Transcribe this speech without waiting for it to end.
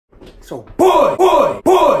So boy,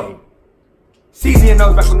 CZ and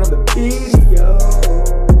Nose back with another video.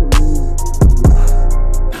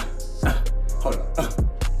 Hold on.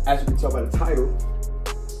 As you can tell by the title,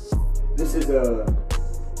 this is a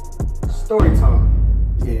story time.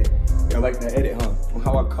 Yeah, I like that edit, huh? On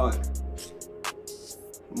how I caught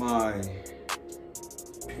my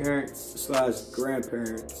parents /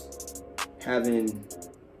 grandparents having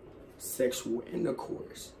sexual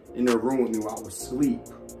intercourse in their room with me while I was asleep.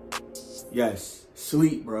 Yes,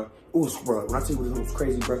 sleep, bro. It was, bro, when I tell you it was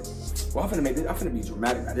crazy, bro. Well, I'm finna be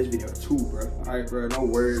dramatic about this video too, bro. All right, bro, no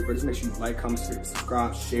worries, bro. Just make sure you like, comment,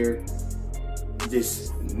 subscribe, share.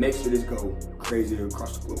 Just make sure this go crazy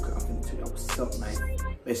across the globe, cause I'm finna tell y'all what's up, man.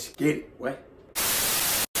 Let's get it, what?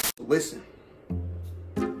 So listen.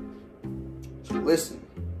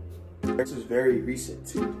 This is very recent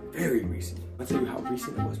too, very recent. I'll tell you how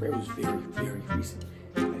recent it was, bro. It was very, very recent,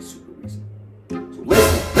 like super recent. So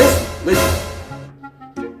listen. It's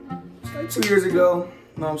like 2 years ago,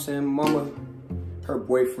 you know what I'm saying? Mama, her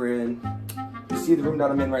boyfriend, you see the room that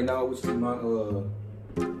I'm in right now, which is my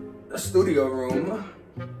studio room.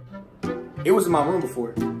 It was in my room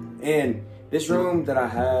before, and this room that I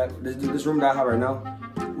have, this room that I have right now,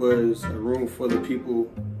 was a room full of people,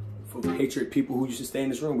 full of hatred people who used to stay in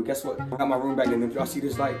this room. But guess what? I got my room back, and if y'all see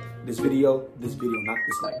this video, not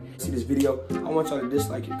dislike. See this video, I want y'all to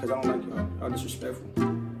dislike it because I don't like y'all. Y'all disrespectful.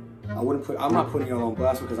 I'm not putting y'all on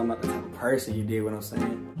blast because I'm not the type of person, you dig what I'm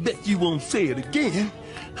saying? Bet you won't say it again.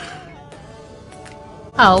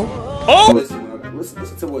 Oh!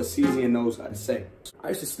 Listen to what CZ and Nose got to say. I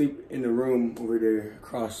used to sleep in the room over there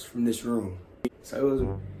across from this room. So it was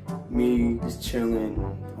me just chilling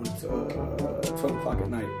on 12 o'clock at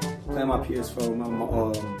night, playing my PS4,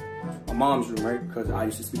 my mom's room, right? Because I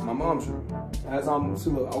used to sleep in my mom's room. As I was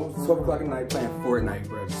 12 o'clock at night playing Fortnite,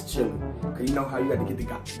 bro, just chilling. Cause you know how you got to get the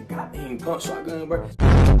goddamn pump shotgun, bro. You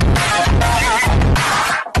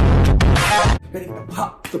gotta get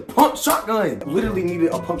the pump shotgun. You literally needed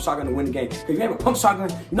a pump shotgun to win the game. Cause if you have a pump shotgun,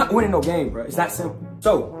 you're not winning no game, bro. It's that simple.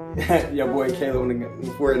 So, your boy Caleb in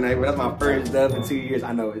Fortnite, but that's my first dub in 2 years.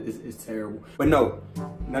 I know it's terrible, but no,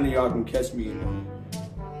 none of y'all can catch me in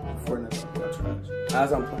Fortnite.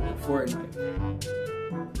 As I'm playing Fortnite,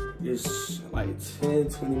 it's like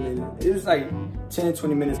 10-20 minutes. It was like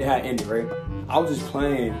 10-20 minutes. It had ended, right? I was just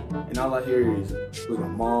playing, and all I hear was my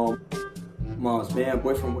mom's man,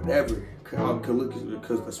 boyfriend, whatever.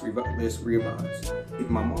 Because let's revise. I was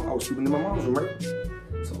sleeping in my mom's room, right?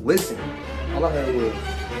 So listen, all I heard was,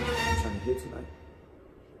 I'm trying to hit tonight.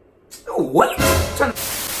 Oh, what?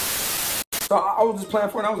 So I was just playing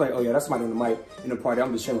for it, and I was like, oh yeah, that's somebody on the mic in the party,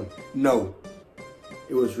 I'm just chilling. No,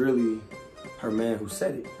 it was really her man who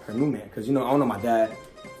said it, her new man. Cause you know, I don't know my dad,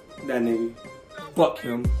 that nigga, fuck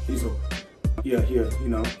him. He's a, yeah, I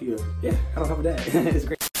don't have a dad, it's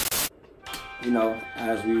great. You know,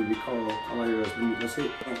 as we recall, that's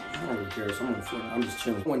it. I don't really care, so I'm on the floor, I'm just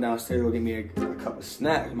chilling. I went downstairs to get me a cup of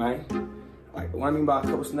snacks, man. Like, what I mean by a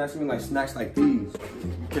couple snacks, I mean like snacks like these.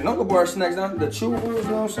 Granola bar snacks, down the chewables,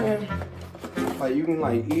 you know what I'm saying? Like, you can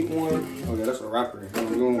like eat one. Oh yeah, that's a wrapper. You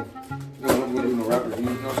don't do no wrapper. You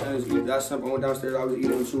know what I'm saying? That's simple. I went downstairs, I was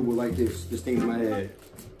eating a chewable like this thing in my head.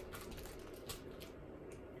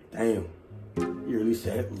 Damn. You really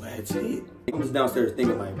said, let's eat. I'm just downstairs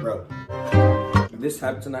thinking like, bro, if this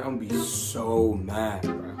happened tonight, I'm gonna be so mad,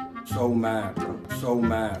 bro. So mad,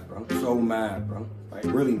 bro. Like,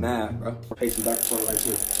 really mad, bro. Pacing back and forth like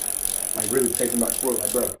this. Like, really pacing back and forth,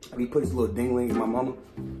 like, bro. If he put his little dingling in my mama,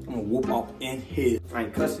 I'm gonna whoop off in his. I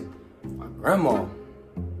ain't cussing. My grandma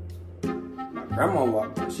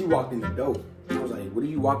walked, she walked in the door. I was like, what are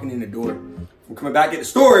you walking in the door? I'm coming back at the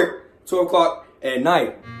store, 12 o'clock at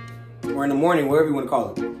night, or in the morning, whatever you wanna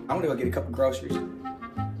call it. I wanna go get a couple groceries.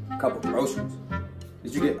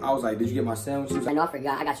 I was like, did you get my sandwich? Like, I know, I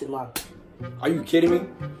forgot. I got you tomorrow. Are you kidding me?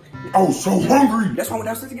 I was so hungry. That's why I went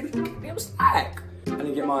downstairs to get a damn snack. I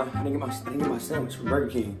didn't get my sandwich from Burger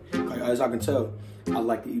King. Like, as I can tell, I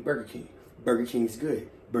like to eat Burger King. Burger King's good.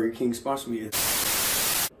 Burger King sponsored me.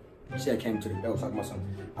 She had came to the bell talking about something.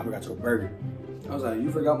 I forgot your burger. I was like, you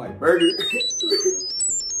forgot my burger?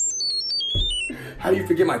 How do you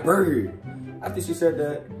forget my burger? After she said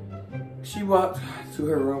that, she walked to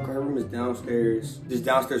her room, because her room is downstairs. Just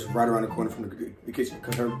downstairs, right around the corner from the kitchen,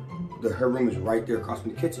 because her room is right there across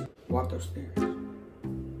from the kitchen. Walked upstairs.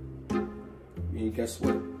 And guess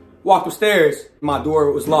what? Walked upstairs, my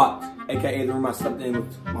door was locked, aka the room I slept in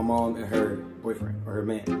with my mom and her boyfriend, or her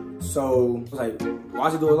man. So, I was like, why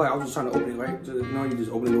is the door locked? I was just trying to open it, right? So, you know, you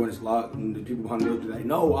just open the door and it's locked, and the people behind the door be like,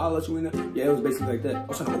 no, I'll let you in there. Yeah, it was basically like that. I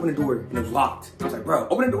was trying to open the door, and it was locked. I was like, bro,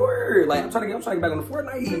 open the door. Like, I'm trying to get back on the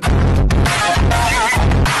Fortnite. You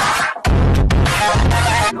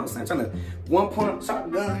know what I'm saying? I'm trying to one-punch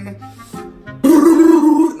shotgun.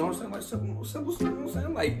 You know what I'm saying? Like, simple, you know what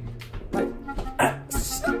I'm saying? Like,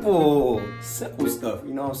 simple stuff,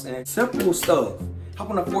 you know what I'm saying? Simple stuff. Hop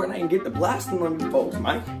on a Fortnite and get the blasting on you folks,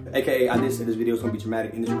 Mike. AKA, I did say this video is gonna be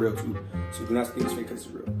dramatic and it's real too. So do not think it's fake because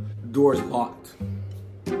it's real. The door is locked.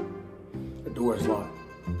 The door is locked.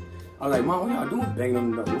 I was like, Mom, what y'all doing? Banging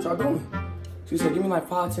on the door. What y'all doing? She said, give me like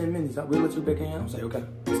 5-10 minutes. We'll let you back in. I was like, okay.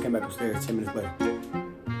 Just came back upstairs 10 minutes later.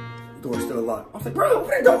 The door is still locked. I was like, bro, open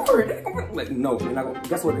that door. They ain't gonna open it. Like, no, they're not gonna,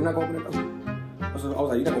 guess what? They're not gonna open the door. I was like,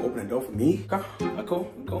 you're not gonna open the door for me? Okay,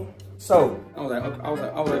 cool. So I was like,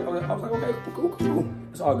 okay, cool.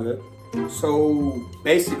 It's all good. So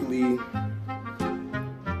basically,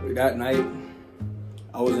 that night,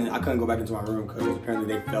 I couldn't go back into my room because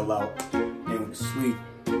apparently they fell out and went to sleep.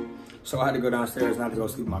 So I had to go downstairs and I had to go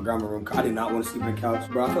sleep in my grandma's room because I did not want to sleep on the couch.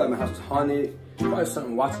 Bro, I feel like my house was haunted. Probably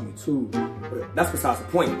something watching me too, but that's besides the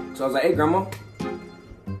point. So I was like, hey, grandma.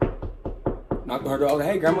 Knocked on her door. I was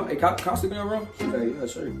like, hey, grandma, hey, can I sleep in your room? She was like, yeah,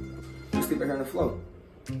 sure. I sleep right here on the floor.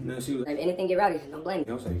 And then she was like, if anything get rowdy, don't blame me.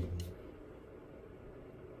 You know what I'm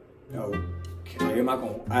saying? Okay, I'm not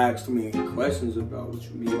gonna ask too many questions about what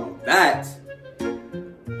you mean about that.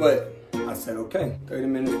 But I said, okay. 30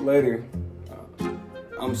 minutes later,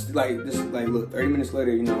 I'm still look, 30 minutes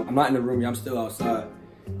later, you know, I'm not in the room, I'm still outside.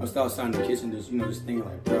 I'm still outside in the kitchen, just, you know, just thinking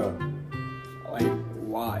like, bro, like,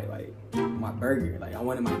 why? Like, my burger. Like, I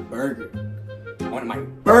wanted my burger.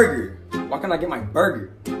 Why can't I get my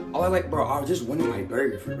burger? All I like, bro, I just wanted my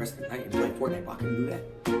burger for the rest of the night and play Fortnite, but I couldn't do that.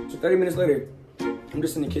 So 30 minutes later, I'm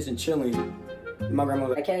just in the kitchen chilling. My grandma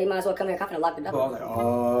was like, okay, you might as well come here and lock the door. I was like,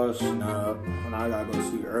 oh, snap. And I gotta go to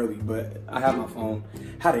sleep early, but I had my phone.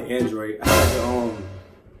 Had an Android. I had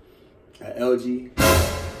an LG.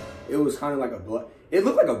 It was kind of like it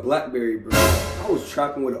looked like a BlackBerry, bro. I was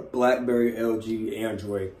trapping with a BlackBerry LG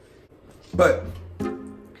Android. But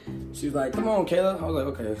she was like, come on, Kayla. I was like,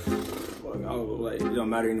 okay. I was like, it don't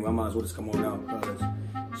matter anyway. I might as well just come on out because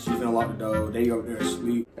she's gonna lock the door. They go up there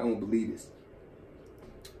asleep. I won't believe this.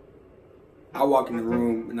 I walk in the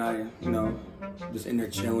room and I, you know, just in there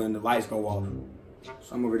chilling. The lights go off.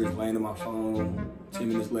 So I'm over there just laying on my phone. 10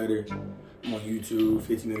 minutes later, I'm on YouTube.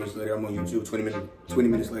 15 minutes later, I'm on YouTube. 20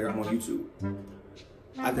 minutes later, I'm on YouTube.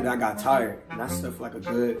 After that, I got tired and I slept for like a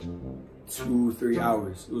good 2-3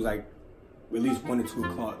 hours. It was like at least 1 or 2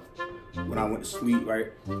 o'clock when I went to sleep,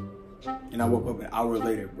 right? And I woke up an hour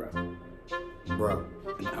later, bro.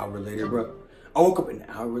 An hour later, bro. I woke up an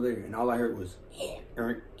hour later and all I heard was, I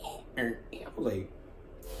was like,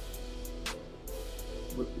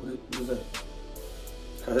 what is that?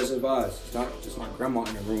 Cause that's advice. It's not just my grandma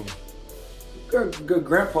in the room. Good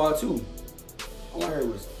grandpa too. All I heard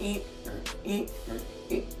was,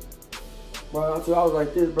 Bro, until I was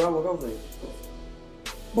like this, bro. I was like,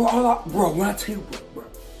 bro, when I tell you, bro,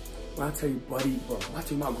 when I tell you, buddy, bro, when I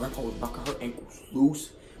tell you my grandpa was knocking her ankles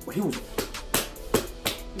loose, but he was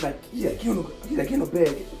like, get in the bed.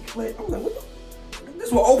 I was like, what the? This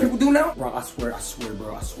is what old people do now? Bro, I swear,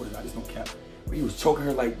 bro, I swear to God, there's no cap. But he was choking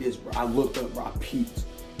her like this, bro. I looked up, bro, I peeped.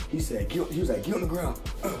 He said, he was like, get on the ground.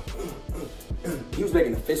 He was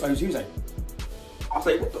making a face like, he was like, I was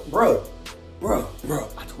like, what the, bro,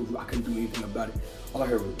 I told you I couldn't do anything about it. All I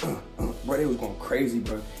heard was, bro, they was going crazy,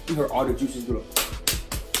 bro. You heard all the juices go.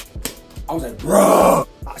 I was like, bro.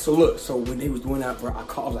 So look, so when they was doing that, bro, I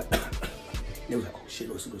was like, they was like, oh shit,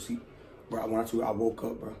 go sleep. Bro, when I woke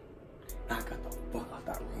up, bro, and I got the fuck out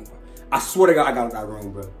that room, bro. I swear to God, I got out that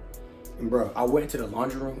room, bro. And bro, I went into the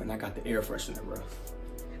laundry room and I got the air freshener, bro.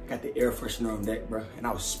 I got the air freshener on deck, bro, and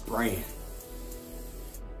I was spraying.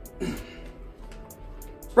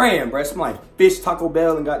 Spraying, bro. It smelled like fish, Taco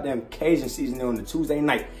Bell, and goddamn Cajun seasoning on the Tuesday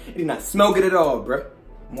night. It did not smell good at all, bro.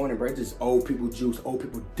 Morning, bro. Just old people juice, old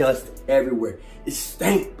people dust everywhere. It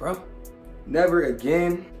stank, bro. Never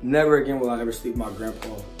again will I ever sleep with my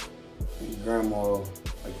grandpa and grandma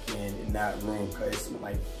again in that room because it smelled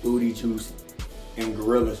like booty juice and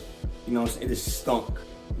gorillas. You know what I'm saying? It just stunk.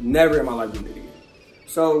 Never in my life doing it again.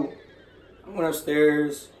 So I went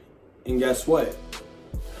upstairs and guess what?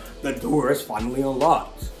 The door is finally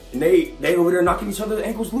unlocked. And they over there knocking each other's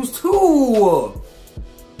ankles loose too.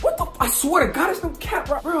 What the, I swear to God, there's no cap,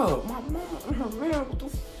 bro. My mom and her man, what the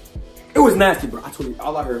it was nasty, bro. I told you,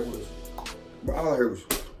 all I heard was,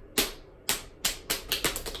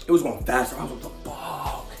 it was going faster. I was like, what the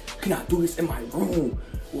fuck? Can I do this in my room?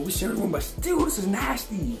 Well, we shared a room, but still, this is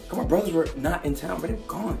nasty. My brothers were not in town, but they were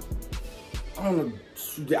gone. I don't know.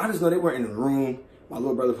 I just know they weren't in the room. My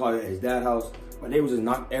little brother probably at his dad's house. But they was just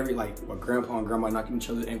my grandpa and grandma knocking each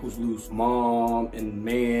other's ankles loose. Mom and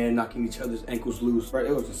man knocking each other's ankles loose. Bro,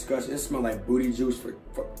 it was disgusting. It smelled like booty juice for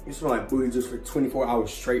 24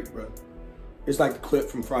 hours straight, bro. It's like the clip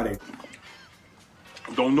from Friday.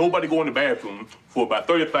 Don't nobody go in the bathroom for about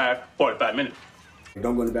 35, 45 minutes.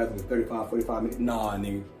 Don't go in the bathroom for 35, 45 minutes. Nah,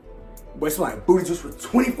 nigga. But it's like booty juice for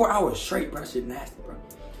 24 hours straight, bro. That shit nasty, bro.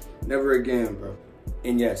 Never again, bro.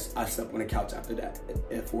 And yes, I slept on the couch after that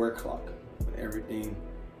at 4 o'clock. Everything.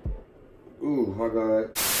 Ooh, my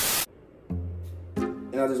God.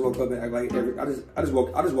 And I just woke up and act like I just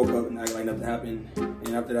woke up and act like nothing happened.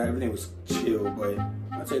 And after that, everything was chill. But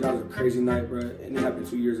I tell you, that was a crazy night, bro. And it happened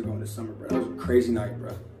 2 years ago in the summer, bro. That was a crazy night,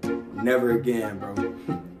 bro. Never again, bro.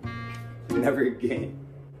 Never again.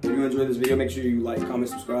 If you enjoyed this video, make sure you like, comment,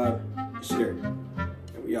 subscribe, and share.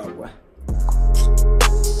 And we out, boy.